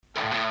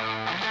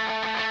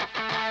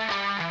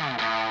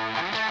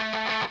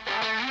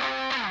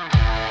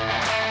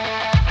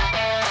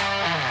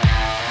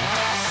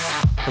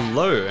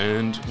Hello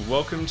and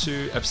welcome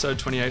to episode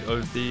 28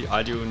 of the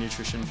Ideal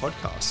Nutrition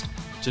Podcast.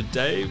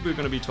 Today we're going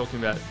to be talking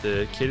about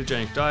the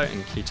ketogenic diet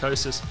and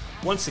ketosis.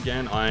 Once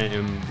again, I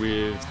am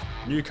with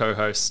new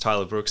co-host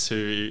Tyler Brooks,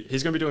 who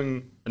he's going to be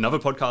doing another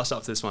podcast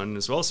after this one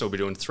as well. So we'll be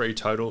doing 3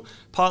 total,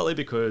 partly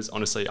because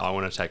honestly I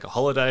want to take a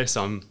holiday,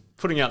 so I'm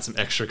putting out some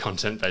extra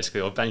content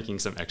basically, or banking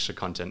some extra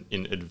content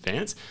in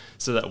advance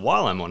so that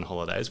while I'm on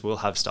holidays, we'll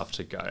have stuff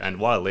to go. And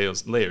while Leah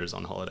is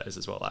on holidays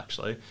as well,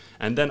 actually.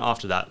 And then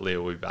after that,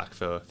 Leah will be back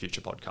for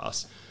future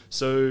podcasts.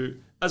 So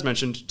as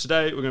mentioned,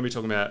 today we're going to be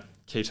talking about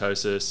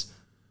ketosis.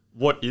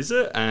 What is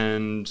it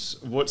and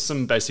what's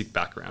some basic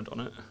background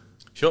on it?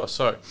 Sure.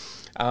 So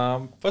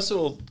first of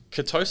all,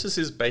 ketosis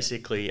is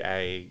basically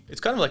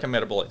it's kind of like a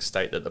metabolic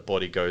state that the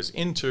body goes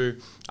into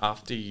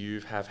after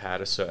you have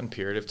had a certain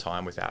period of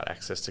time without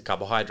access to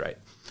carbohydrate.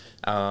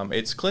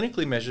 It's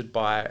clinically measured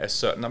by a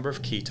certain number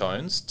of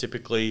ketones.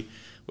 Typically,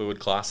 we would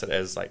class it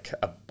as like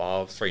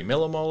above 3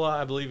 millimolar,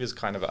 I believe, is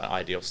kind of an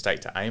ideal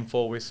state to aim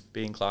for with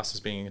being classed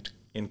as being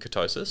in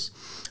ketosis.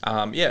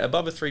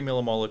 Above a 3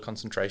 millimolar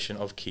concentration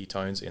of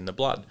ketones in the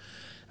blood.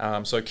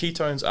 So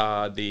ketones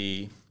are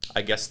the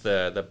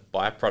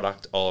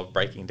byproduct of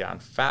breaking down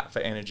fat for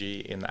energy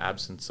in the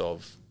absence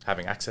of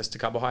having access to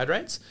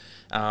carbohydrates.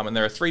 And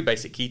there are 3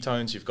 basic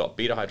ketones. You've got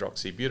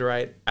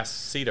beta-hydroxybutyrate,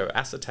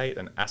 acetoacetate,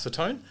 and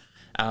acetone.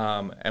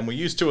 And we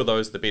use 2 of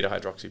those, the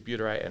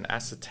beta-hydroxybutyrate and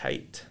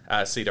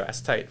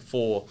acetoacetate,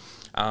 for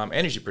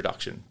energy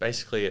production.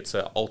 Basically, it's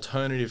an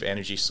alternative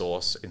energy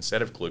source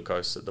instead of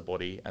glucose that the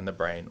body and the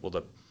brain, or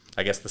the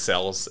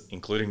cells,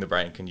 including the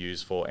brain, can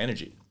use for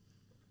energy.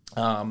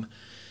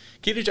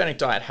 Ketogenic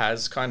diet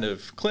has kind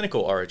of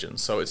clinical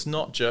origins, so it's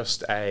not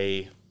just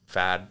a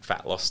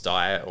fat loss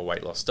diet or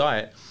weight loss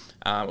diet.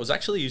 It was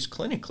actually used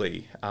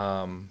clinically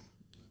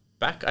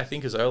back, I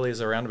think, as early as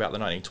around about the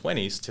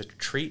 1920s to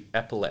treat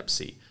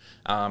epilepsy,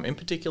 in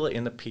particular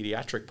in the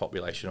pediatric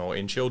population or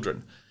in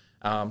children.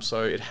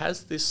 So it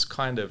has this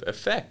kind of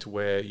effect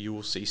where you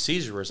will see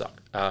seizure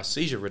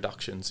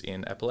reductions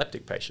in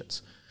epileptic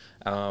patients.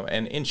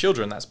 And in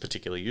children, that's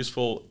particularly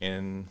useful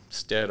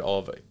instead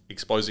of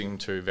exposing them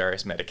to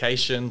various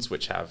medications,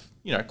 which have,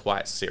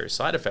 quite serious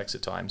side effects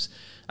at times.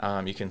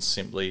 You can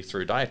simply,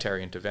 through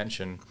dietary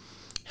intervention,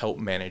 help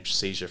manage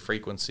seizure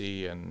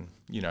frequency and,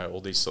 all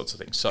these sorts of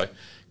things. So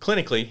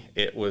clinically,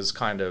 it was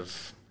kind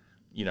of,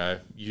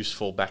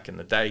 useful back in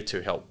the day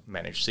to help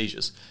manage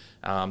seizures.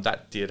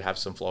 That did have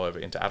some flow over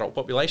into adult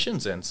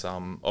populations, and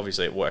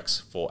obviously it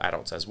works for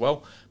adults as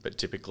well, but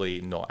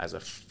typically not as a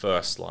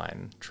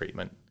first-line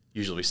treatment.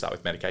 Usually we start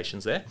with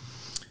medications there.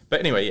 But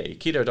anyway, your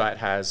keto diet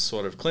has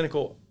sort of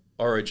clinical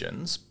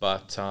origins,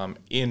 but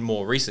in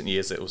more recent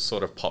years, it was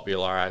sort of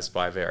popularized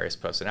by various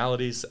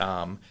personalities.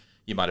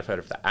 You might have heard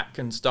of the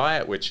Atkins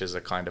diet, which is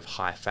a kind of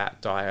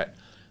high-fat diet,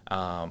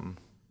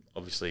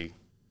 obviously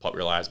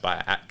popularized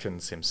by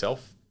Atkins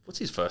himself. What's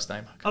his first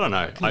name? I don't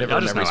know. I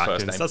just know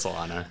Atkins. That's all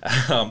I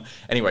know.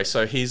 Anyway,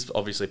 so he's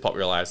obviously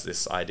popularized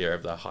this idea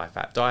of the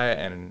high-fat diet,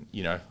 and,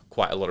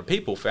 quite a lot of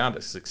people found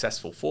it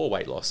successful for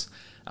weight loss.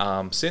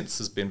 Since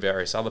there's been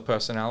various other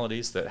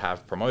personalities that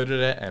have promoted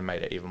it and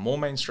made it even more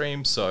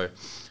mainstream. So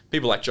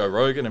people like Joe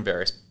Rogan and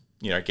various,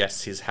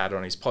 guests he's had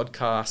on his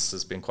podcasts.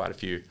 There's been quite a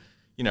few,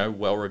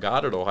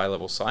 well-regarded or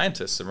high-level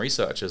scientists and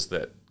researchers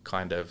that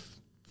kind of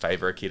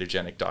favor a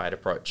ketogenic diet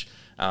approach.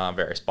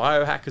 Various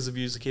biohackers have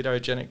used the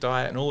ketogenic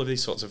diet, and all of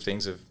these sorts of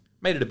things have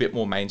made it a bit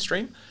more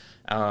mainstream.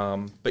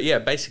 But yeah,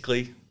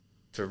 basically,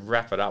 to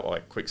wrap it up,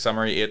 like quick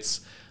summary,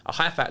 it's a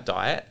high-fat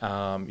diet.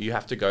 You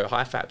have to go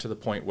high-fat to the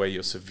point where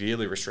you're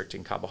severely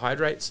restricting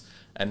carbohydrates,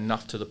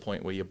 enough to the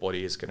point where your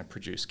body is going to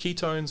produce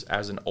ketones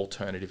as an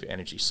alternative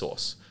energy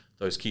source.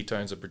 Those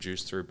ketones are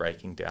produced through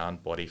breaking down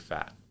body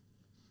fat.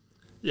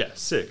 Yeah,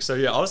 sick. So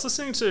I was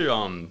listening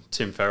to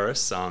Tim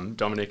Ferriss,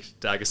 Dominic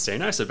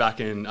D'Agostino. So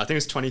back in, I think it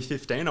was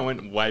 2015, I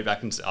went way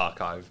back into the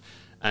archive.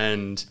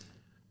 And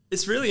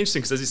it's really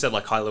interesting because, as you said,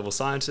 like high-level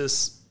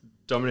scientists,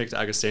 Dominic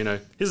D'Agostino,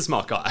 he's a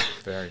smart guy.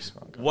 Very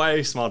smart guy.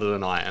 Way smarter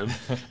than I am.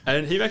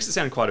 And he makes it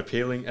sound quite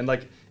appealing. And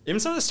like,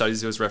 even some of the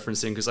studies he was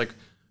referencing, because like,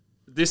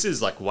 this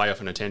is like way off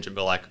on a tangent,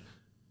 but like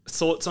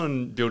thoughts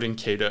on building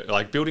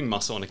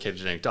muscle on a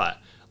ketogenic diet.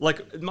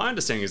 Like, my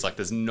understanding is like,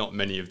 there's not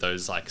many of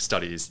those like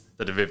studies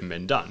that have even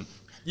been done.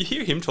 You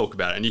hear him talk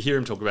about it, and you hear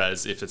him talk about it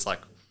as if it's like,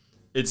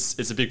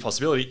 it's a big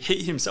possibility.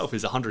 He himself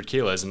is 100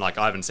 kilos, and like,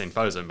 I haven't seen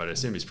photos of him, but I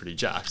assume he's pretty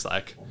jacked.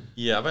 Like,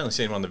 yeah, I've only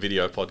seen him on the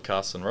video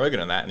podcasts on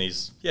Rogan and that, and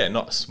he's,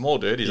 not a small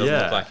dude. He doesn't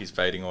look like he's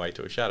fading away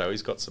to a shadow.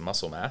 He's got some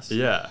muscle mass.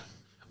 Yeah.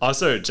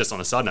 Also, just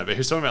on a side note, but he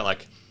was talking about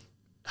like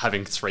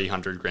having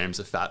 300 grams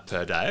of fat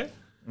per day,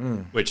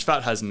 which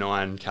fat has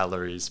 9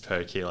 calories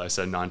per kilo.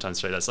 So 9 times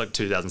 3, that's like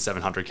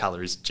 2,700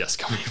 calories just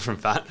coming from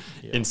fat.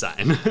 Yeah.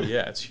 Insane.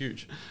 Yeah, it's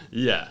huge.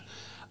 Yeah.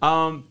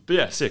 But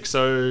yeah, sick.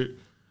 So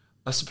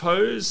I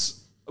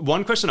suppose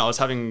one question I was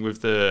having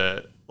with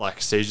the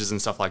like seizures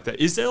and stuff like that,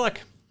 is there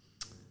like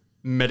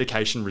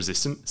medication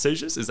resistant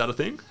seizures? Is that a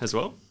thing as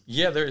well?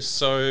 Yeah, there is.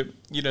 So,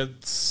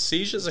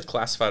 seizures are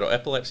classified, or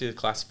epilepsy is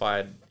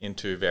classified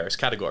into various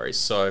categories.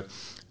 So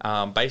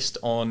based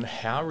on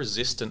how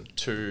resistant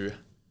to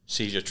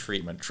seizure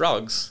treatment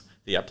drugs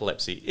the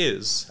epilepsy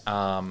is,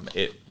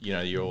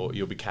 you'll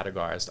be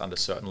categorized under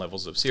certain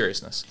levels of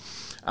seriousness.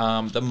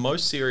 The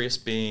most serious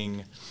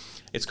being,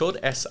 it's called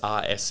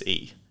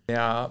SRSE.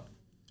 Now,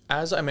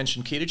 as I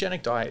mentioned,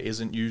 ketogenic diet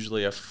isn't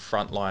usually a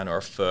frontline or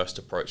a first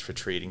approach for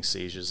treating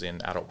seizures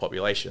in adult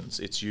populations.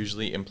 It's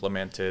usually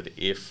implemented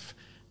if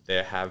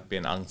there have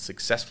been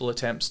unsuccessful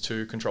attempts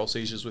to control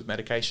seizures with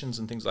medications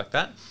and things like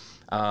that.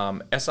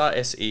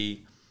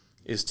 SRSE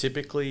is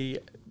typically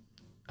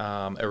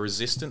a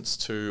resistance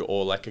to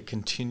or like a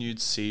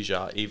continued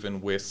seizure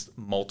even with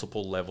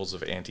multiple levels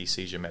of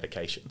anti-seizure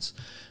medications.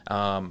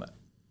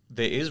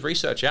 There is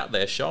research out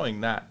there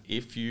showing that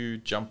if you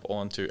jump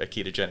onto a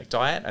ketogenic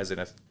diet, as in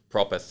a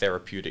proper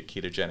therapeutic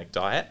ketogenic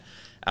diet,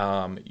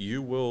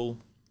 you will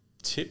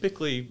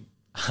typically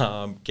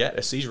get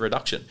a seizure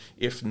reduction,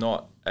 if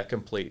not a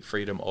complete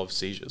freedom of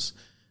seizures.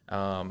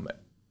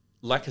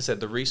 Like I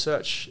said, the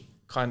research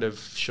kind of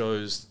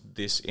shows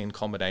this in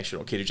combination,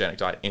 or ketogenic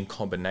diet in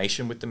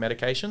combination with the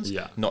medications,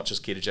 not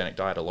just ketogenic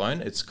diet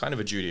alone. It's kind of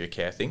a duty of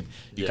care thing.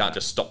 You can't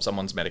just stop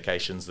someone's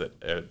medications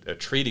that are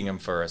treating them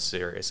for a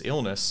serious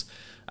illness,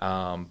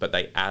 but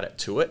they add it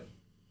to it.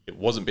 It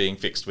wasn't being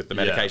fixed with the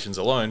medications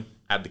alone.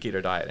 Add the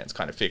keto diet and it's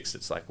kind of fixed.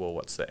 It's like, well,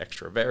 what's the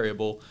extra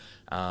variable?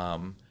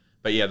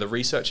 But yeah, the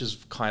research is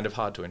kind of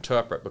hard to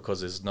interpret because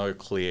there's no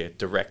clear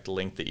direct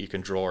link that you can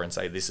draw and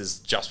say this is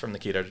just from the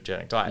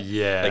ketogenic diet.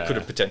 Yeah. They could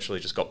have potentially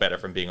just got better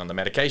from being on the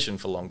medication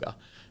for longer.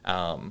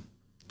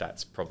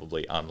 That's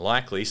probably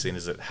unlikely, seeing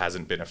as it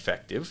hasn't been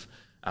effective.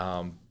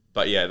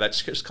 But yeah, that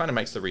just kind of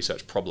makes the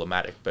research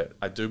problematic. But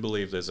I do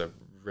believe there's a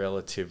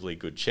relatively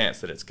good chance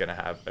that it's going to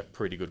have a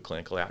pretty good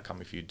clinical outcome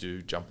if you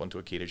do jump onto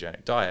a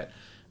ketogenic diet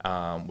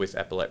with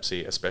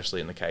epilepsy, especially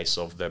in the case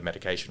of the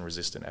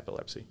medication-resistant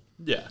epilepsy.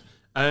 Yeah.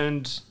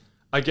 And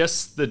I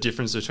guess the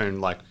difference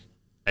between like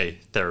a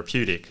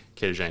therapeutic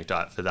ketogenic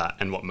diet for that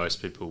and what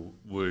most people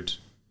would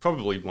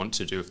probably want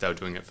to do if they were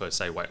doing it for,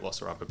 say, weight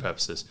loss or other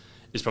purposes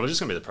is probably just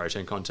going to be the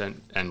protein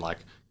content and like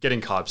getting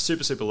carbs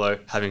super, super low,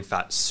 having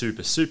fat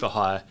super, super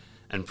high,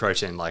 and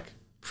protein like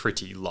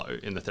pretty low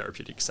in the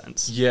therapeutic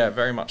sense. Yeah,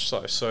 very much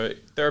so. So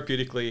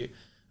therapeutically,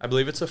 I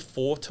believe it's a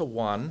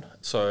 4-to-1,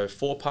 so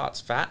 4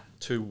 parts fat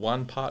to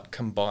 1 part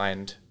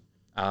combined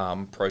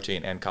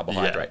protein and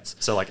carbohydrates.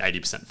 So like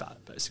 80% fat,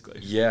 basically.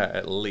 Yeah,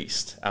 at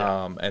least.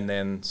 And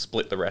then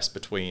split the rest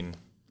between,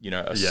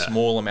 a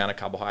small amount of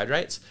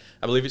carbohydrates.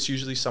 I believe it's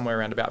usually somewhere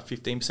around about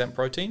 15%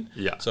 protein.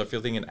 Yeah. So if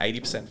you're thinking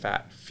 80%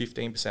 fat,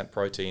 15%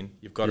 protein,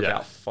 you've got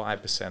about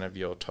 5% of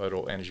your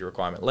total energy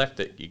requirement left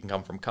that you can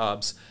come from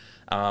carbs.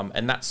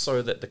 And that's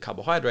so that the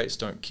carbohydrates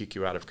don't kick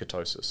you out of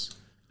ketosis.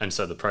 And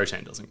so the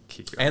protein doesn't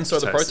kick you out. And so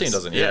the protein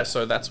doesn't,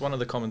 So that's one of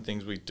the common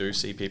things we do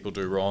see people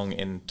do wrong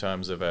in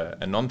terms of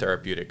a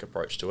non-therapeutic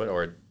approach to it,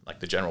 or like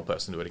the general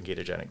person doing a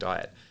ketogenic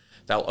diet.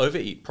 They'll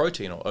overeat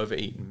protein or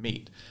overeat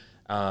meat.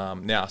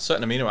 Now,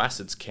 certain amino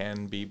acids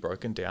can be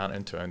broken down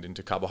and turned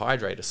into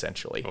carbohydrate,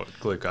 essentially. Or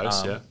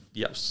glucose,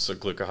 Yep, so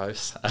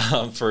glucose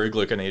through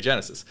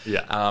gluconeogenesis.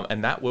 Yeah.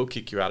 And that will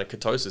kick you out of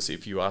ketosis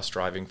if you are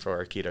striving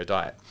for a keto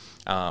diet.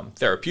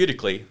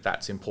 Therapeutically,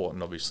 that's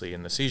important, obviously,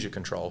 in the seizure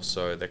control.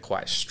 So they're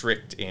quite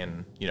strict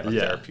in, a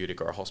therapeutic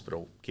or a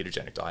hospital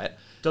ketogenic diet.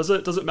 Does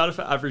it matter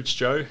for average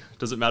Joe?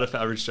 Does it matter for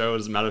average Joe, or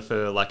does it matter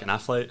for like an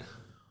athlete?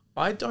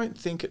 I don't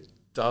think it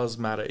does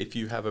matter if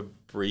you have a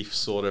brief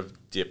sort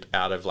of dip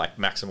out of like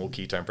maximal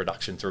ketone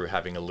production through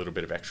having a little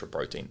bit of extra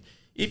protein.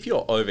 If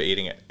you're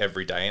overeating it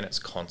every day and it's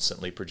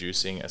constantly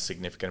producing a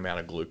significant amount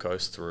of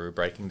glucose through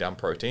breaking down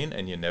protein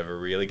and you're never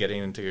really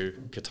getting into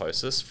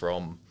ketosis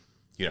from,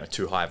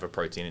 too high of a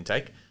protein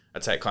intake,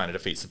 I'd say it kind of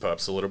defeats the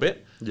purpose a little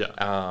bit.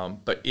 Yeah.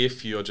 But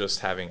if you're just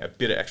having a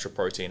bit of extra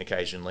protein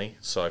occasionally,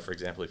 so for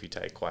example, if you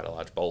take quite a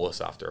large bolus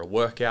after a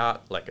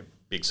workout, like a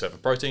big serve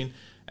of protein,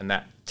 and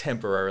that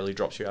temporarily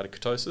drops you out of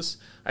ketosis,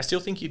 I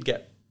still think you'd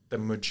get the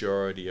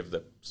majority of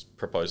the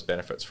proposed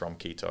benefits from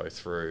keto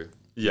through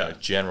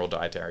general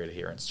dietary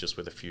adherence, just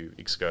with a few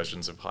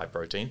excursions of high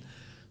protein.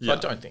 So I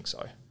don't think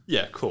so.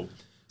 Yeah, cool.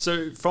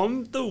 So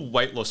from the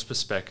weight loss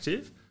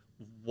perspective,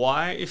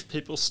 why, if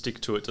people stick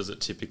to it, does it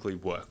typically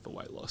work for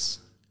weight loss?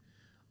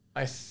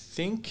 I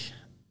think,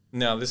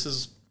 now this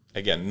is,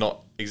 again,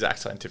 not exact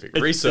scientific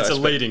research. It's a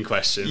leading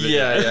question.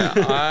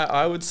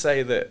 I would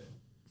say that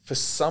for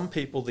some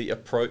people, the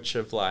approach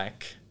of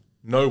like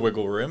no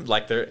wiggle room,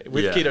 like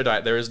with keto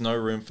diet, there is no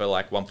room for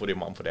like 1 foot in,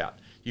 1 foot out.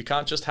 You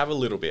can't just have a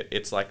little bit.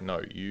 It's like,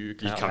 no, you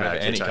can't have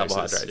any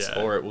carbohydrates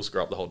or it will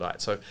screw up the whole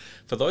diet. So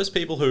for those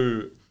people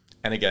who,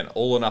 and again,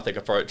 all or nothing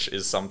approach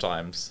is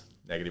sometimes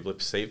negatively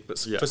perceived, but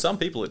for some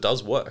people it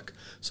does work.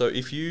 So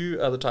if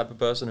you are the type of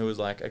person who is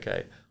like,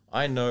 okay,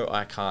 I know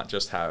I can't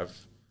just have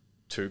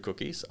 2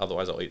 cookies,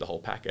 otherwise I'll eat the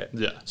whole packet.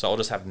 Yeah. So I'll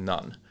just have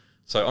none.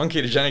 So on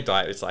ketogenic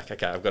diet, it's like,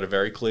 okay, I've got a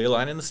very clear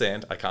line in the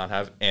sand. I can't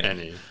have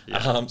any.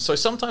 So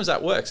sometimes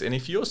that works. And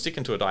if you're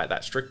sticking to a diet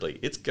that strictly,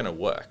 it's going to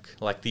work.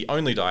 Like the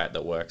only diet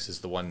that works is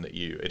the one that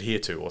you adhere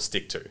to or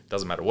stick to.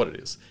 Doesn't matter what it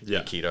is.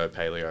 Keto,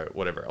 paleo,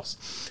 whatever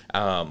else.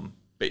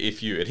 But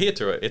if you adhere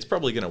to it, it's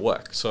probably going to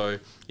work. So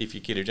if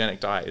your ketogenic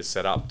diet is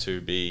set up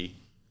to be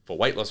for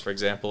weight loss, for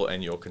example,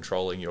 and you're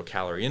controlling your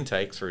calorie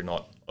intake through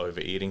not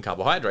overeating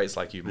carbohydrates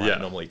like you might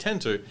normally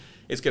tend to,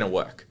 it's going to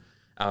work.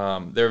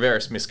 There are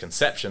various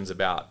misconceptions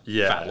about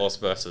fat loss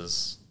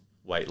versus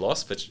weight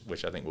loss,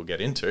 which I think we'll get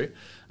into.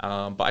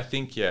 But I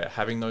think,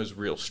 having those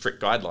real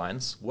strict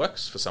guidelines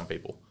works for some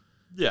people.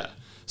 Yeah.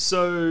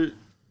 So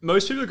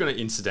most people are going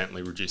to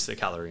incidentally reduce their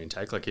calorie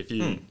intake. Like if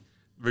you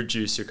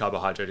reduce your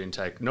carbohydrate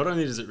intake, not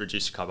only does it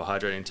reduce your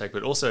carbohydrate intake,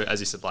 but also, as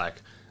you said,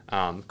 like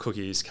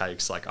cookies,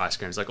 cakes, like ice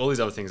creams, like all these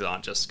other things that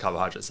aren't just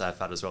carbohydrates, they have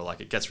fat as well.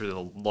 Like it gets rid of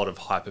a lot of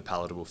hyper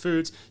palatable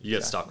foods. You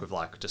get stuck with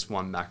like just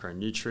one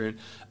macronutrient.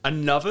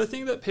 Another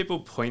thing that people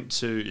point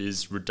to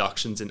is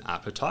reductions in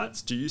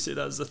appetites. Do you see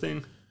that as a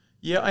thing?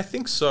 Yeah, I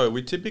think so.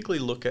 We typically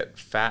look at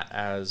fat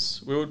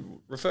as, we would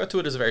refer to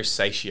it as a very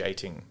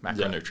satiating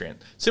macronutrient.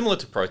 Similar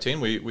to protein,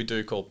 we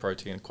do call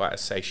protein quite a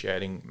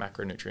satiating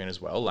macronutrient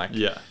as well. Like,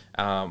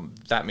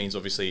 that means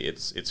obviously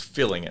it's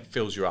filling, it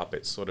fills you up,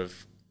 it sort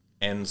of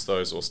ends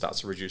those or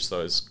starts to reduce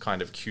those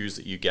kind of cues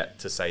that you get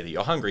to say that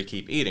you're hungry,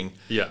 keep eating.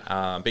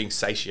 Being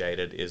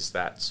satiated is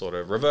that sort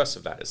of reverse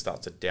of that. It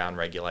starts to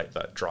down-regulate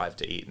that drive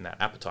to eat and that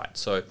appetite.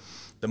 So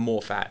the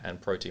more fat and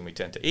protein we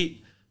tend to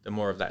eat, the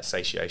more of that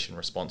satiation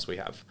response we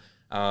have.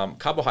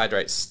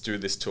 Carbohydrates do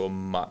this to a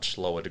much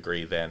lower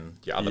degree than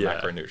your other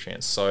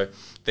macronutrients. So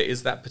there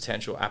is that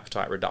potential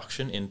appetite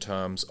reduction in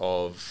terms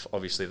of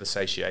obviously the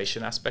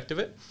satiation aspect of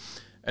it.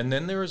 And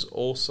then there is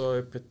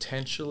also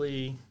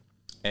potentially,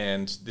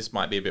 and this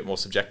might be a bit more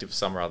subjective for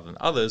some rather than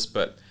others,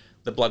 but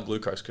the blood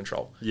glucose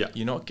control.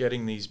 You're not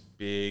getting these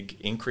big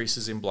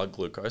increases in blood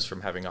glucose from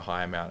having a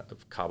high amount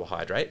of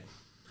carbohydrate.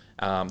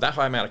 That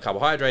high amount of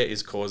carbohydrate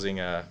is causing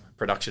a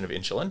production of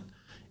insulin.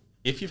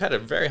 If you've had a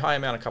very high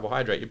amount of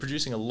carbohydrate, you're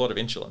producing a lot of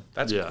insulin.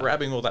 That's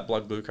grabbing all that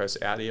blood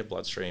glucose out of your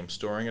bloodstream,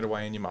 storing it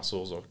away in your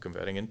muscles or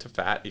converting into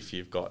fat if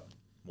you've got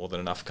more than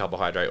enough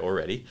carbohydrate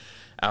already.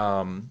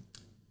 And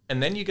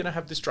then you're going to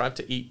have this drive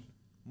to eat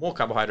more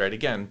carbohydrate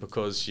again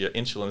because your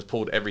insulin has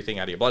pulled everything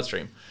out of your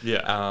bloodstream.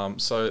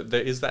 So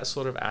there is that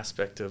sort of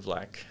aspect of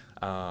like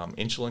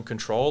insulin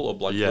control or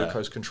blood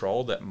glucose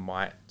control that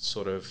might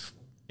sort of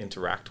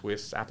interact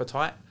with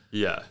appetite.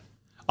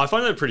 I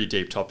find that a pretty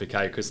deep topic,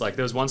 because like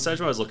there was one stage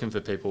where I was looking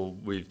for people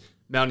with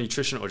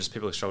malnutrition or just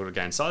people who struggle to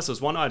gain size. So there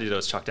was one idea that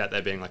was chucked out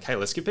there being like, hey,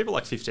 let's give people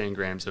like 15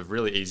 grams of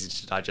really easy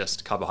to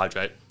digest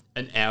carbohydrate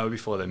an hour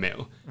before their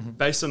meal.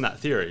 Based on that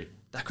theory,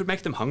 that could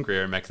make them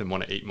hungrier and make them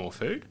want to eat more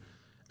food.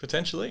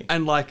 Potentially.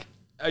 And like,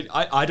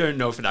 I don't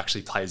know if it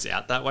actually plays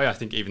out that way. I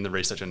think even the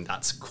research on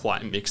that's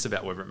quite mixed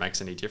about whether it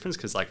makes any difference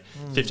because like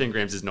 15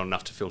 grams is not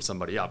enough to fill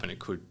somebody up and it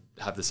could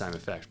have the same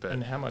effect. But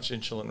and how much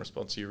insulin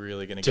response are you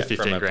really going to get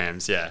 15 from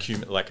grams,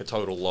 like a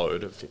total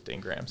load of 15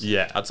 grams?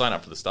 I'd sign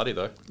up for the study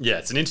though.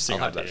 It's an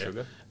interesting idea. That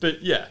sugar. But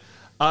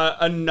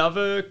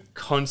another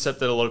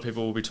concept that a lot of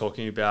people will be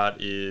talking about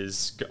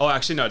is... Oh,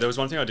 actually, no, there was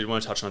one thing I did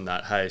want to touch on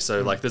that. Hey,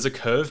 so like there's a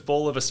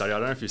curveball of a study. I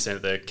don't know if you've seen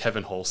it, the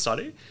Kevin Hall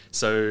study.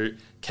 So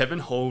Kevin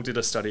Hall did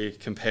a study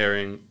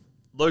comparing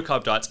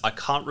low-carb diets, I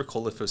can't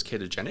recall if it was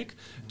ketogenic,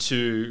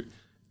 to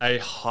a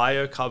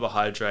higher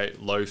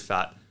carbohydrate,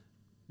 low-fat,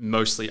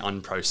 mostly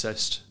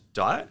unprocessed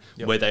diet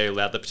where they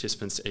allowed the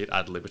participants to eat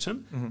ad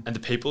libitum. And the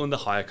people in the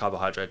higher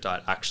carbohydrate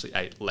diet actually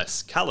ate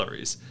less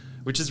calories,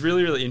 which is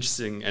really, really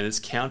interesting, and it's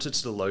counter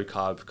to the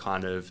low-carb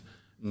kind of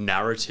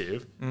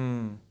narrative.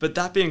 But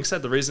that being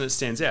said, the reason it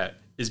stands out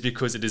is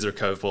because it is a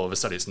curveball of a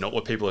study. It's not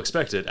what people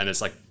expected, and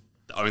it's like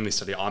the only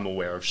study I'm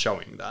aware of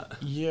showing that.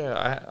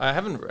 I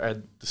haven't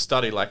read the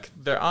study. Like,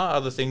 there are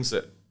other things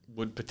that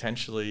would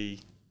potentially...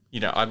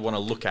 I'd want to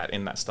look at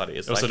in that study.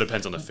 It also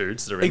depends on the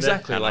foods that are in there.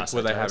 Exactly. Like,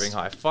 were they having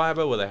high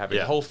fiber? Were they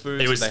having whole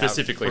foods? It was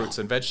specifically fruits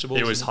and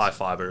vegetables. It was high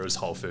fiber. It was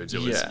whole foods.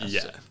 It was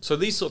So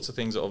these sorts of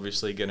things are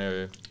obviously going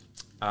to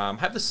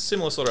have the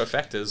similar sort of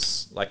effect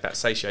as like that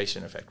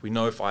satiation effect. We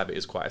know fiber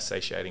is quite a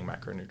satiating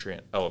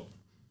macronutrient or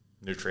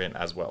nutrient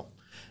as well.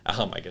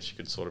 I guess you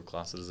could sort of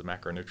class it as a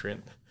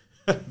macronutrient.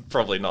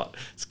 Probably not.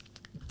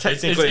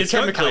 Technically, it's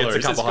chemically, it's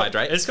a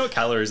carbohydrate. It's got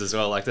calories as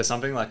well. Like there's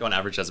something like on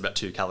average has about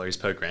 2 calories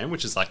per gram,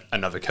 which is like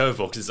another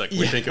curveball because like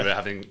we think of it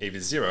having either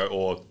 0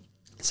 or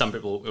some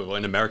people, well,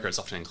 in America, it's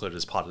often included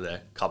as part of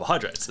their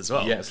carbohydrates as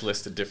well. Yeah, it's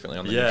listed differently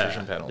on the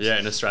nutrition panels. Yeah,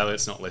 in Australia,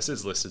 it's not listed.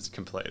 It's listed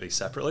completely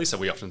separately. So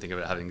we often think of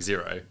it having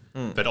 0.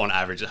 But on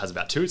average, it has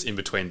about 2. It's in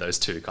between those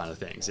two kind of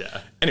things,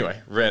 Anyway,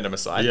 random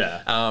aside.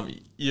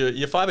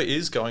 Your fiber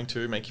is going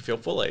to make you feel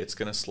fuller. It's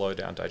going to slow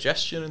down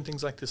digestion and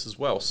things like this as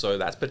well. So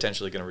that's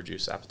potentially going to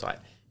reduce appetite.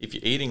 If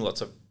you're eating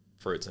lots of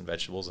fruits and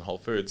vegetables and whole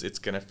foods, it's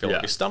going to fill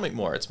up your stomach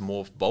more. It's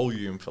more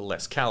volume for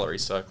less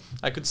calories. So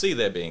I could see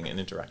there being an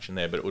interaction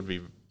there, but it would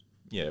be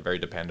very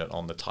dependent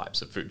on the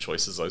types of food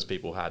choices those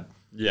people had.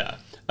 Yeah.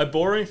 A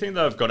boring thing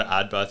that I've got to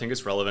add, but I think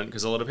it's relevant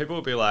because a lot of people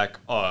will be like,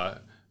 oh,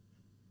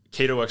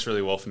 keto works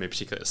really well for me,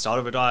 particularly at the start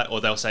of a diet,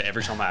 or they'll say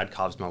every time I add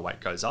carbs, my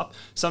weight goes up.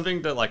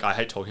 Something that like I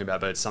hate talking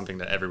about, but it's something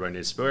that everyone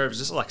needs to be aware of is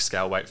just like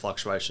scale weight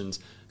fluctuations.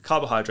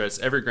 carbohydrates,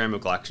 every gram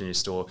of glycogen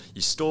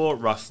you store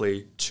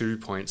roughly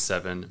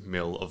 2.7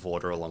 mil of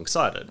water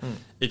alongside it.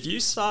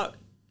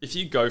 If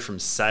you go from,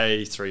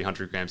 say,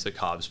 300 grams of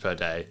carbs per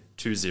day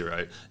to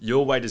 0,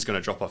 your weight is going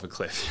to drop off a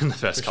cliff in the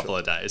first couple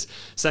of days.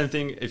 Same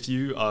thing if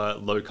you are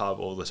low carb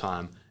all the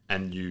time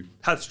and you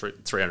have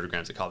 300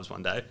 grams of carbs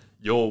one day,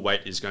 your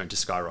weight is going to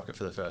skyrocket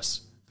for the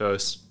first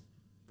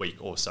week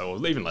or so,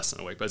 or even less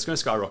than a week, but it's going to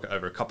skyrocket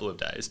over a couple of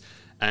days.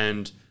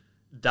 And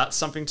that's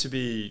something to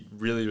be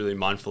really, really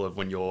mindful of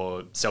when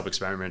you're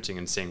self-experimenting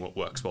and seeing what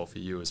works well for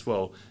you as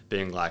well,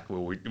 being like,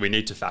 well, we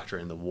need to factor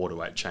in the water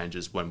weight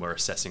changes when we're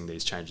assessing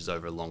these changes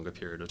over a longer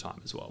period of time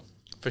as well.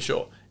 For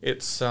sure.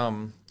 It's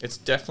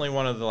definitely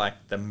one of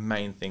the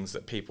main things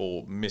that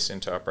people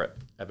misinterpret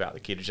about the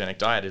ketogenic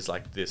diet is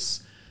like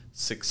this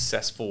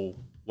successful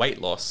weight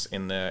loss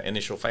in the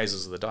initial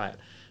phases of the diet.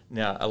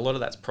 Now, a lot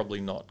of that's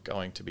probably not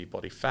going to be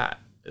body fat.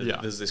 Yeah.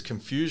 There's this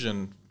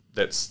confusion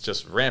that's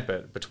just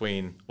rampant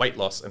between weight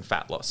loss and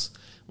fat loss.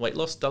 Weight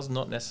loss does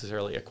not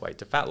necessarily equate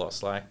to fat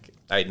loss. Like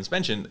Aidan's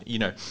mentioned,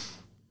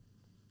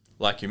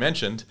 like you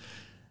mentioned,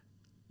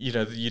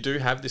 you do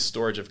have this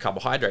storage of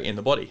carbohydrate in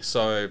the body.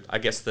 So I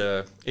guess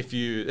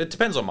it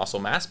depends on muscle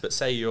mass, but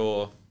say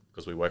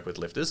because we work with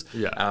lifters,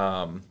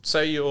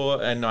 say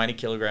you're a 90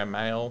 kilogram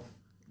male,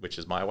 which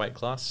is my weight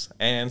class,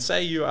 and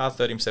say you are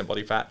 30%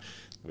 body fat,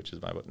 which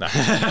is my weight. No.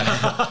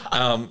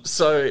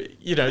 So,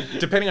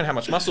 depending on how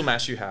much muscle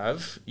mass you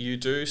have, you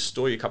do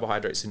store your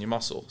carbohydrates in your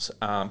muscles.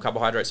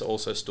 Carbohydrates are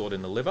also stored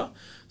in the liver.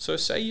 So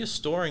say you're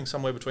storing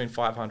somewhere between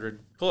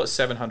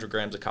 700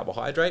 grams of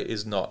carbohydrate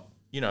is not,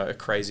 a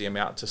crazy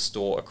amount to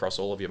store across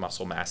all of your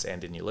muscle mass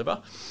and in your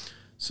liver.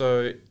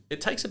 So it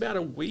takes about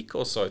a week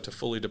or so to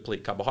fully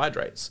deplete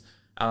carbohydrates.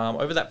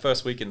 Over that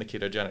first week in the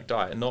ketogenic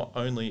diet, not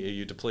only are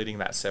you depleting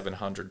that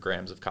 700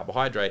 grams of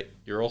carbohydrate,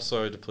 you're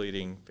also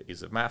depleting, for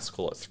ease of maths,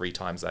 call it 3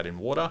 times that in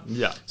water.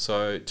 Yeah.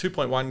 So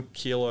 2.1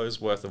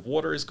 kilos worth of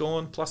water is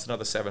gone, plus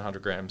another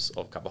 700 grams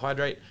of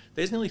carbohydrate.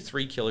 There's nearly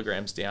 3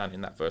 kilograms down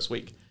in that first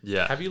week.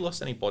 Yeah. Have you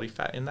lost any body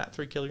fat in that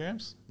 3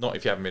 kilograms? Not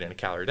if you haven't been in a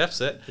calorie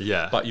deficit.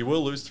 Yeah. But you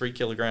will lose 3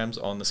 kilograms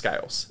on the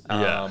scales.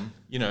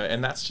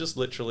 And that's just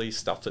literally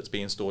stuff that's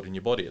being stored in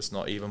your body. It's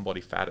not even body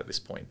fat at this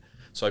point.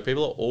 So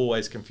people are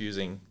always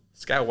confusing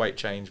scale weight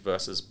change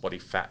versus body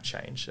fat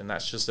change. And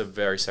that's just a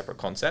very separate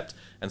concept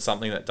and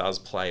something that does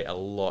play a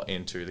lot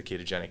into the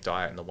ketogenic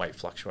diet and the weight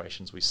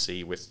fluctuations we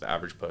see with the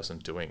average person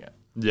doing it.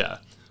 Yeah.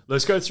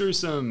 Let's go through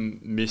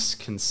some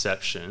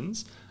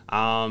misconceptions.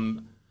 What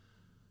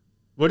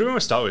do we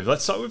want to start with?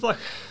 Let's start with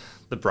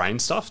the brain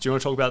stuff. Do you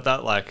want to talk about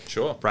that?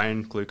 Sure.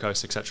 Brain,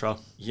 glucose, etc.?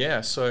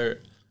 Yeah. So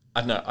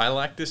I don't know. I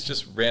like this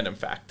just random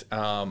fact.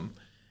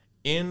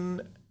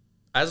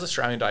 As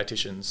Australian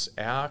dietitians,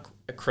 our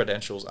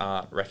credentials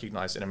aren't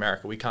recognised in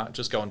America. We can't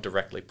just go and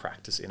directly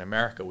practice in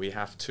America. We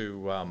have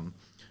to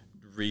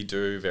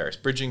redo various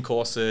bridging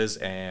courses,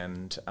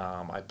 and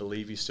I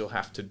believe you still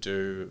have to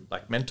do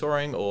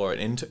mentoring or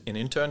an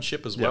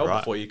internship as well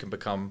before you can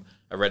become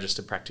a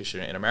registered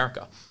practitioner in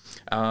America.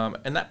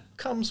 And that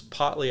comes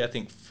partly, I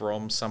think,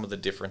 from some of the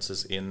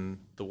differences in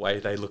the way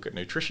they look at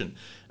nutrition.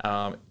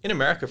 In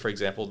America, for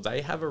example,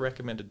 they have a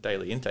recommended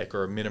daily intake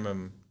or a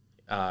minimum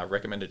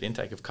recommended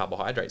intake of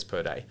carbohydrates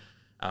per day,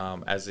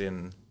 as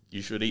in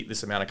you should eat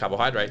this amount of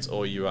carbohydrates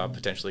or you are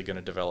potentially going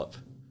to develop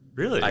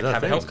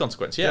have a health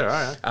consequence.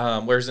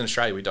 Whereas in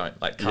Australia we don't.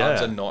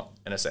 Carbs are not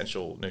an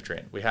essential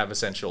nutrient. We have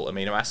essential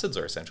amino acids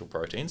or essential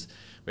proteins.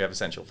 We have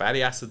essential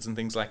fatty acids and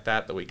things like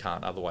that we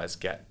can't otherwise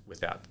get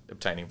without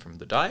obtaining from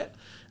the diet.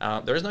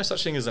 There is no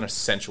such thing as an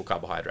essential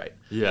carbohydrate.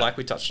 Like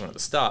we touched on at the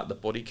start, the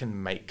body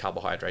can make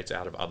carbohydrates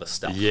out of other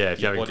stuff. Yeah,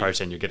 if you're having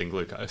protein, you're getting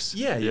glucose.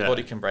 Your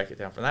body can break it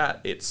down from that.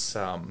 It's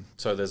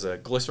so there's a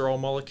glycerol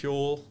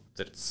molecule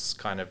that's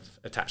kind of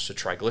attached to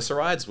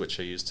triglycerides, which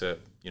are used to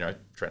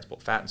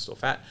transport fat and store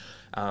fat.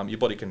 Your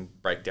body can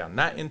break down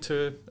that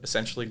into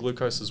essentially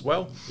glucose as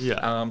well.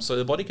 So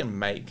the body can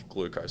make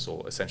glucose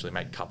or essentially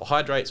make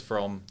carbohydrates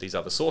from these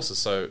other sources.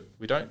 So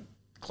we don't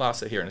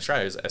class it here in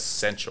Australia as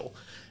essential.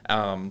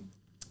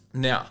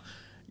 Now,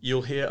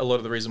 you'll hear a lot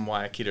of the reason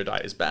why a keto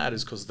diet is bad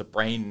is because the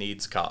brain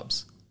needs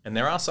carbs. And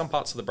there are some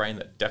parts of the brain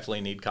that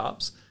definitely need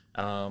carbs.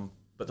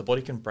 But the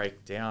body can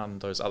break down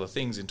those other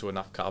things into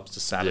enough carbs to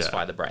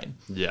satisfy the brain.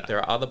 There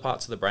are other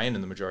parts of the brain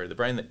and the majority of the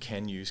brain that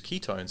can use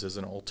ketones as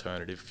an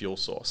alternative fuel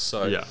source.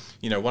 So,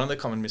 one of the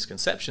common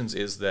misconceptions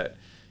is that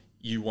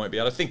you won't be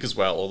able to think as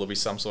well, or there'll be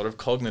some sort of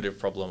cognitive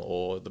problem,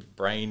 or the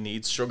brain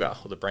needs sugar,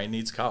 or the brain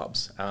needs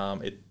carbs.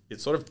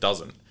 It sort of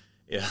doesn't.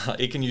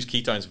 It can use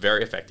ketones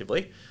very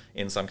effectively,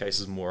 in some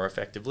cases more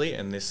effectively,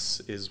 and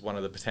this is one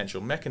of the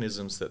potential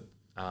mechanisms that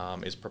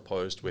is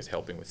proposed with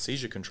helping with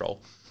seizure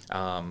control.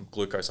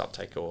 Glucose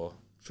uptake or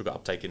sugar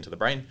uptake into the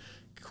brain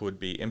could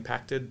be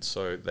impacted,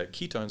 so the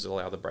ketones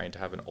allow the brain to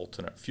have an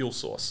alternate fuel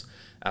source.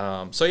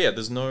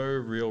 There's no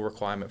real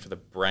requirement for the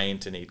brain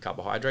to need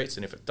carbohydrates,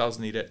 and if it does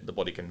need it, the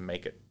body can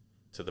make it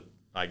to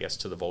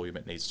the volume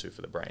it needs to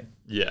for the brain.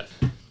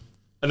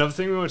 Another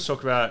thing we want to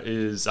talk about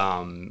is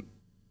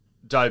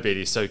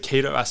diabetes. So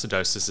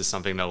ketoacidosis is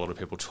something that a lot of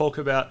people talk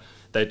about.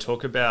 They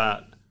talk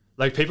about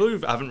like people who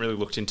haven't really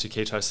looked into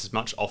ketosis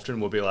much often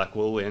will be like,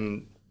 well,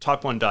 in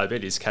type 1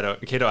 diabetes,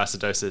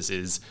 ketoacidosis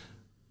is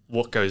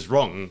what goes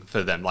wrong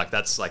for them. Like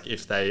that's like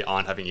if they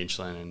aren't having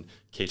insulin and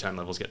ketone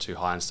levels get too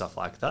high and stuff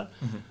like that.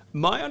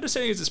 My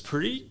understanding is it's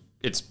pretty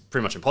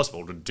much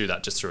impossible to do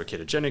that just through a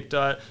ketogenic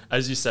diet.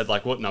 As you said,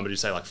 like what number do you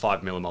say, like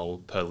 5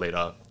 millimole per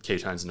liter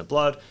ketones in the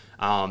blood?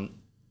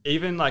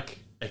 Even like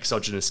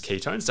exogenous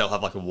ketones, they'll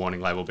have like a warning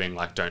label being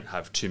like, don't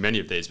have too many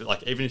of these. But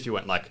like even if you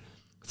went like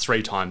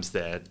 3 times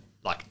their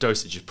like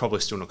dosage, you're probably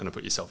still not going to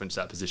put yourself into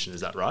that position. Is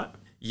that right?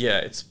 Yeah,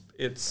 it's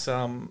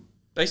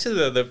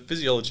basically the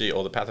physiology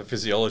or the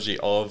pathophysiology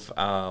of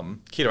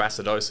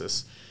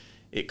ketoacidosis.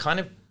 It kind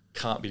of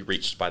can't be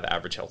reached by the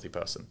average healthy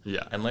person.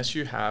 Yeah. Unless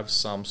you have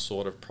some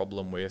sort of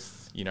problem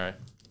with,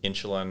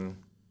 insulin,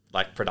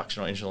 like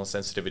production or insulin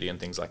sensitivity and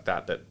things like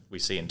that we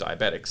see in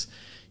diabetics.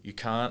 You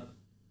can't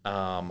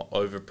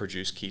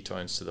overproduce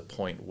ketones to the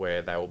point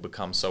where they will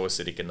become so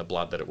acidic in the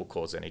blood that it will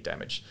cause any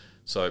damage.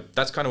 So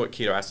that's kind of what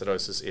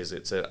ketoacidosis is.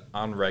 It's an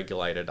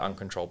unregulated,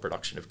 uncontrolled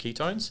production of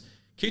ketones.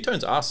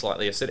 Ketones are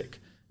slightly acidic.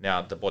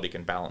 Now, the body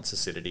can balance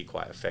acidity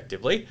quite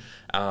effectively.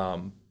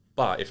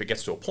 But if it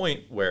gets to a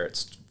point where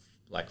it's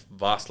like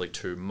vastly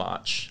too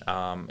much,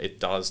 it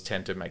does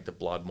tend to make the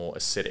blood more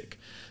acidic.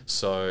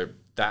 So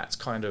that's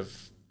kind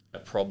of a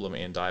problem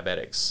in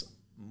diabetics.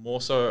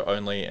 More so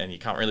only, and you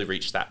can't really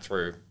reach that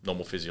through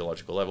normal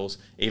physiological levels.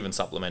 Even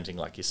supplementing,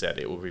 like you said,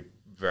 it will be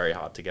very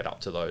hard to get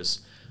up to those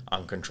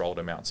uncontrolled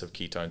amounts of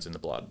ketones in the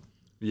blood.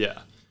 Yeah.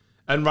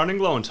 And running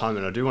low on time,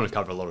 and I do want to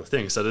cover a lot of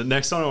things. So the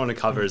next one I want to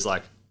cover is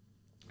like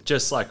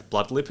just like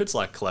blood lipids,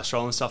 like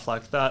cholesterol and stuff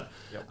like that.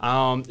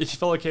 Yep. If you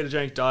follow a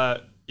ketogenic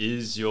diet,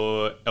 is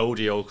your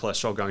LDL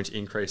cholesterol going to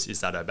increase?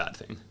 Is that a bad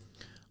thing?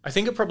 I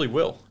think it probably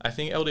will. I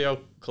think LDL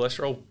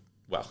cholesterol,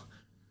 well,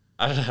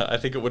 I don't know. I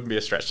think it wouldn't be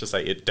a stretch to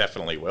say it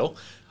definitely will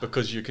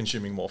because you're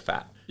consuming more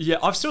fat. Yeah,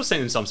 I've still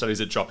seen in some studies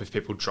that drop if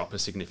people drop a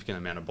significant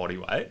amount of body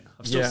weight.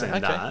 I've still seen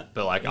that,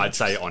 but like I'd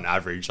say on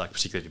average, like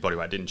particularly if your body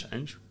weight didn't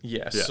change.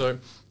 Yeah. So,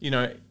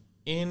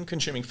 in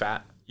consuming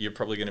fat, you're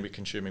probably going to be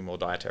consuming more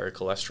dietary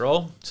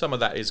cholesterol. Some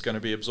of that is going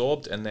to be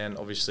absorbed, and then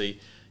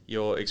obviously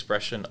your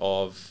expression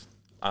of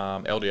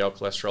LDL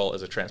cholesterol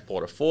as a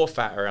transporter for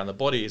fat around the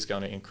body is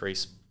going to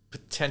increase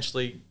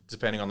potentially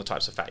depending on the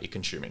types of fat you're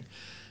consuming.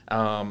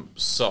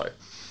 So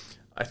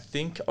I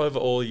think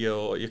overall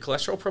your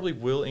cholesterol probably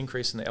will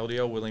increase and the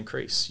LDL will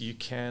increase. You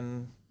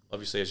can,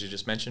 obviously, as you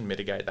just mentioned,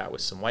 mitigate that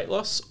with some weight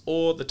loss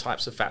or the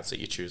types of fats that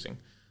you're choosing.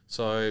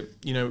 So,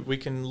 we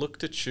can look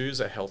to choose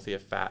a healthier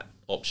fat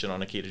option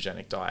on a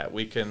ketogenic diet.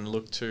 We can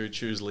look to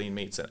choose lean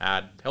meats and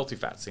add healthy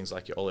fats, things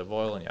like your olive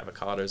oil and your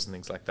avocados and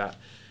things like that,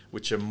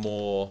 which are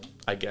more,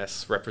 I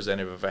guess,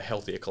 representative of a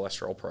healthier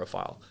cholesterol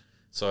profile.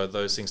 So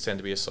those things tend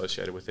to be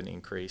associated with an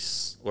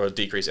increase or a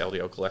decreased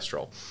LDL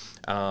cholesterol.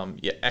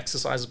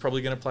 Exercise is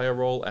probably going to play a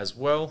role as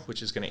well,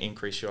 which is going to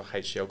increase your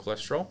HDL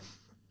cholesterol.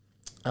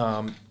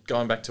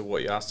 Going back to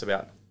what you asked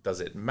about, does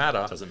it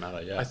matter? Does it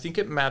matter, yeah. I think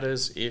it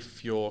matters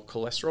if your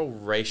cholesterol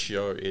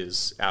ratio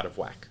is out of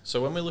whack.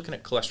 So when we're looking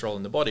at cholesterol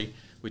in the body,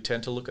 we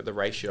tend to look at the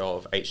ratio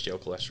of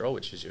HDL cholesterol,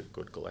 which is your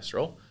good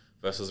cholesterol,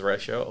 versus the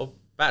ratio of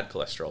bad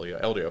cholesterol, your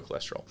LDL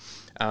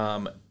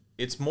cholesterol.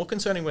 It's more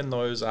concerning when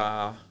those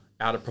are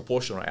out of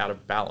proportion or out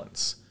of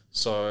balance.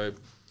 So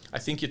I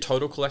think your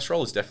total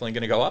cholesterol is definitely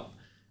going to go up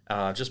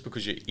just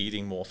because you're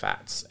eating more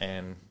fats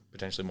and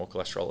potentially more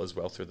cholesterol as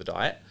well through the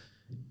diet.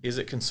 Is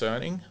it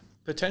concerning?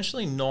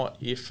 Potentially not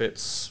if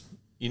it's,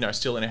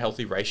 still in a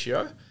healthy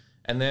ratio.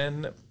 And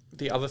then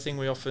the other thing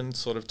we often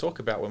sort of talk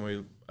about when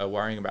we are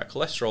worrying about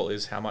cholesterol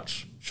is how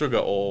much sugar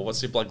or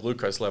what's your blood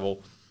glucose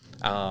level,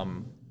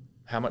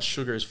 how much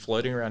sugar is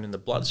floating around in the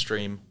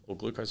bloodstream or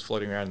glucose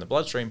floating around in the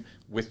bloodstream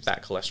with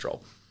that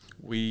cholesterol.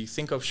 We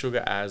think of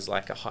sugar as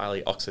like a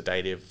highly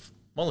oxidative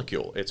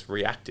molecule. It's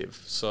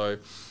reactive. So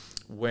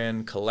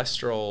when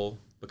cholesterol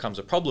becomes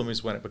a problem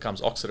is when it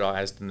becomes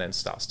oxidized and then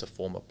starts to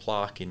form a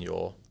plaque in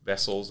your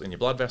vessels, in your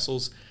blood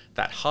vessels,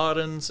 that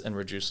hardens and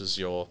reduces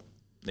your,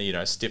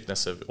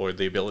 stiffness or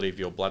the ability of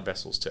your blood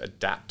vessels to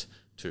adapt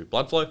to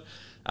blood flow.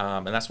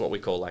 And that's what we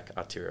call like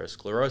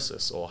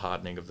arteriosclerosis or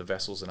hardening of the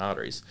vessels and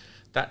arteries.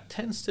 That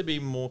tends to be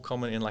more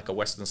common in like a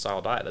Western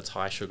style diet that's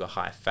high sugar,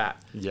 high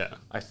fat. Yeah.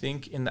 I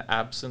think in the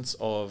absence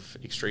of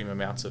extreme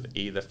amounts of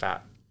either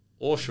fat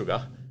or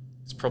sugar,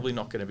 it's probably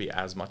not going to be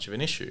as much of an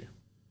issue.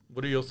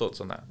 What are your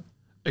thoughts on that?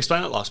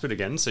 Explain that last bit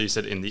again. So you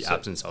said in the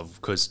absence of,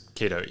 because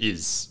keto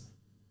is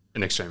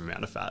an extreme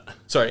amount of fat.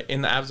 Sorry,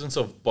 in the absence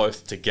of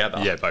both together.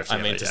 Yeah, both together.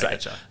 I mean to say.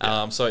 Gotcha.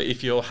 Yeah. So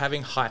if you're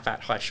having high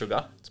fat, high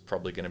sugar, it's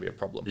probably going to be a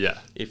problem. Yeah.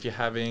 If you're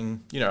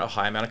having, a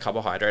high amount of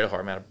carbohydrate, a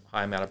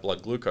high amount of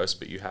blood glucose,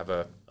 but you have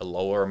a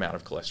lower amount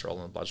of cholesterol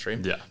in the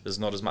bloodstream, there's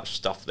not as much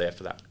stuff there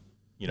for that,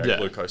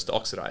 glucose to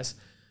oxidize.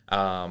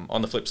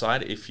 On the flip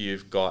side, if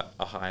you've got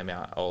a high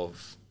amount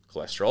of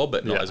cholesterol,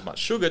 but not as much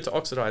sugar to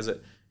oxidize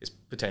it, it's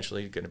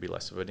potentially going to be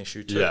less of an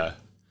issue too. Yeah.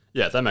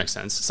 Yeah, that makes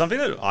sense. Something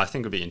that I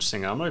think would be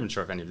interesting, and I'm not even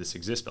sure if any of this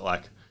exists, but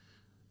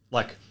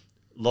like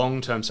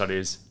long-term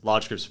studies,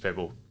 large groups of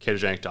people,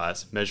 ketogenic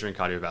diets, measuring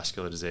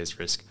cardiovascular disease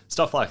risk,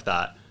 stuff like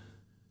that.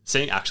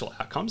 seeing actual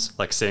outcomes,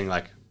 like seeing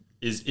like,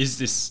 is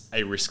this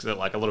a risk that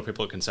like a lot of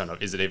people are concerned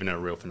of? Is it even a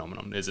real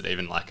phenomenon? Is it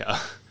even like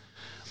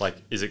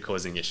is it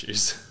causing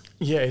issues?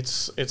 Yeah,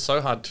 it's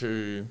so hard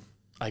to,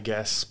 I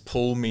guess,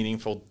 pull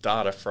meaningful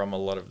data from a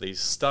lot of these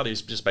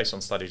studies just based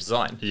on study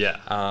design.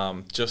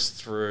 Yeah. Just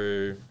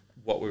through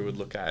what we would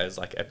look at as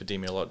like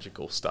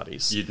epidemiological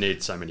studies. You'd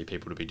need so many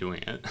people to be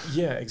doing it.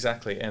 Yeah,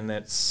 exactly. And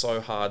it's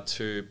so hard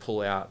to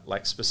pull out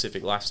like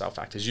specific lifestyle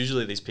factors.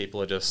 Usually these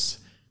people are just,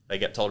 they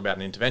get told about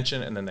an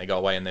intervention and then they go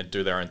away and they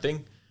do their own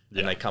thing.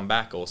 And they come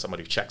back, or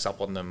somebody checks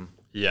up on them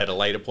at a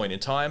later point in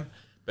time.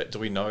 But do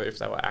we know if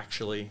they were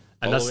actually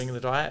following the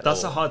diet?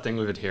 That's a hard thing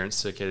with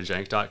adherence to a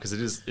ketogenic diet, because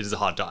it is a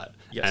hard diet.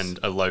 Yes. And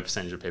a low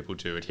percentage of people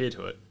do adhere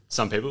to it.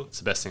 Some people, it's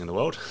the best thing in the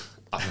world.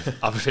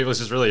 Other people, it's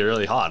just really,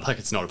 really hard. Like,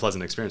 it's not a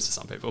pleasant experience to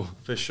some people.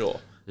 For sure.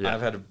 Yeah.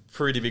 I've had a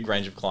pretty big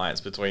range of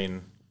clients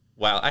between,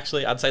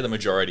 actually, I'd say the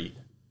majority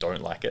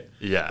don't like it.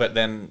 Yeah. But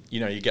then,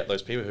 you get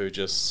those people who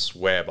just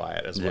swear by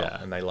it as well,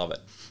 and they love it.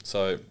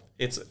 So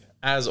it's,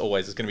 as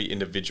always, it's going to be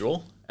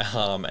individual,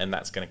 and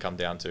that's going to come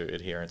down to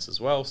adherence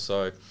as well.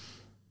 So,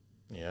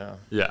 yeah.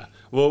 Yeah.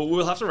 Well,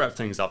 we'll have to wrap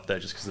things up there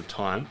just because of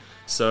time.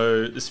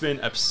 So this has been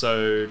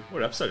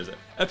what episode is it?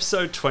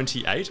 Episode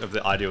 28 of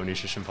the Ideal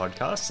Nutrition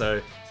Podcast.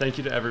 So thank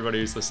you to everybody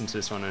who's listened to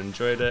this one and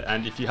enjoyed it.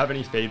 And if you have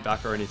any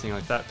feedback or anything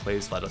like that,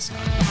 please let us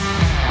know.